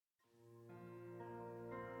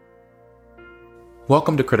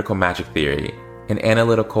Welcome to Critical Magic Theory, an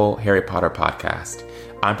analytical Harry Potter podcast.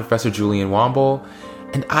 I'm Professor Julian Wamble,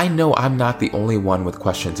 and I know I'm not the only one with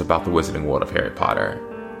questions about the wizarding world of Harry Potter.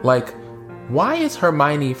 Like, why is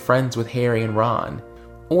Hermione friends with Harry and Ron?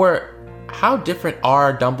 Or how different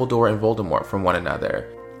are Dumbledore and Voldemort from one another?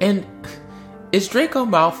 And is Draco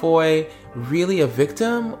Malfoy really a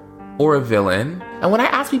victim or a villain? And when I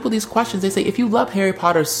ask people these questions, they say, if you love Harry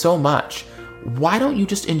Potter so much, why don't you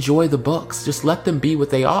just enjoy the books? Just let them be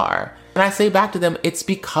what they are. And I say back to them, it's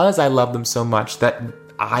because I love them so much that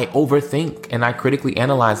I overthink and I critically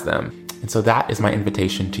analyze them. And so that is my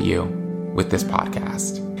invitation to you with this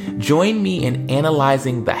podcast. Join me in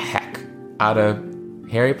analyzing the heck out of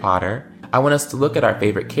Harry Potter. I want us to look at our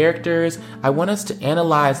favorite characters. I want us to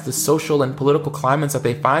analyze the social and political climates that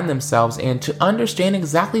they find themselves in to understand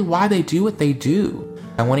exactly why they do what they do.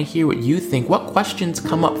 I want to hear what you think. What questions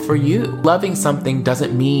come up for you? Loving something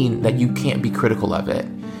doesn't mean that you can't be critical of it.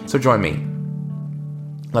 So join me.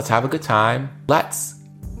 Let's have a good time. Let's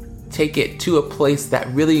take it to a place that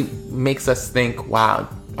really makes us think, wow,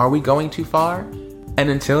 are we going too far? And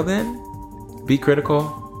until then, be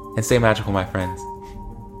critical and stay magical, my friends.